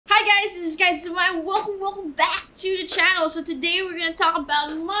guys, this is Kaizen. Welcome back to the channel. So today we're gonna talk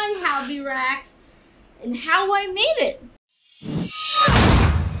about my hobby rack and how I made it.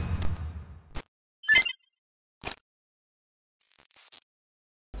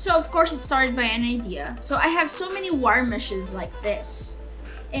 So of course it started by an idea. So I have so many wire meshes like this,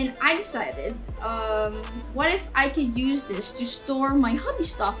 and I decided, what if I could use this to store my hobby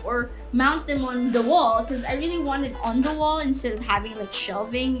stuff or mount them on the wall, because I really want it on the wall instead of having like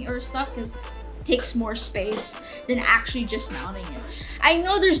shelving or stuff, because it takes more space than actually just mounting it. I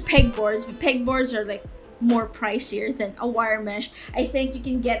know there's pegboards, but pegboards are like more pricier than a wire mesh. I think you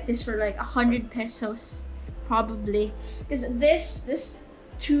can get this for like 100 pesos probably, because this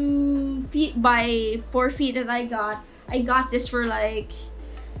 2 feet by 4 feet that I got this for like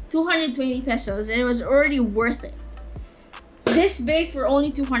 220 pesos, and it was already worth it. This big for only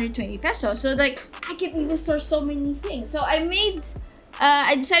 220 pesos, so like I can even store so many things. So I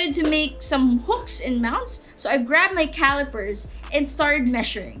decided to make some hooks and mounts. So I grabbed my calipers and started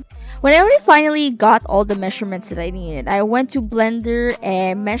measuring. When I finally got all the measurements that I needed, I went to Blender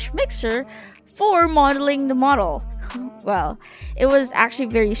and Mesh Mixer for modeling the model. Well, it was actually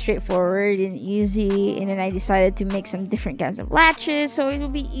very straightforward and easy, and then I decided to make some different kinds of latches so it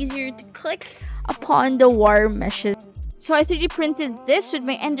would be easier to click upon the wire meshes. So I 3D printed this with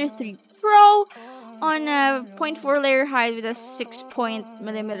my Ender 3 Pro on a 0.4 layer height with a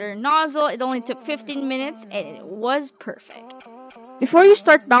 6mm nozzle. It only took 15 minutes and it was perfect. Before you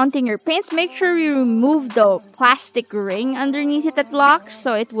start mounting your paints, make sure you remove the plastic ring underneath it that locks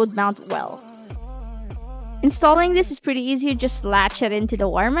so it would mount well. Installing this is pretty easy. You just latch it into the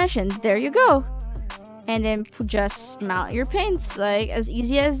wire mesh and there you go. And then just mount your paints, like as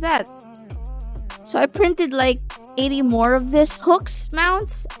easy as that. So I printed like 80 more of this hooks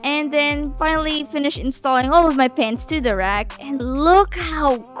mounts, and then finally finished installing all of my paints to the rack, and look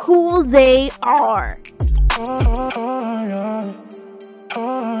how cool they are.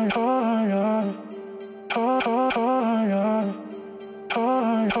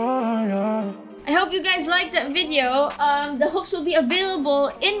 I hope you guys liked that video. The hooks will be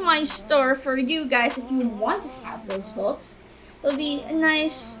available in my store for you guys if you want to have those hooks. It'll be a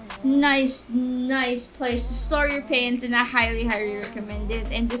nice place to store your paints, and I highly recommend it.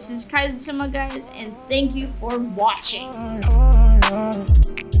 And this is Kaizen, guys, and thank you for watching.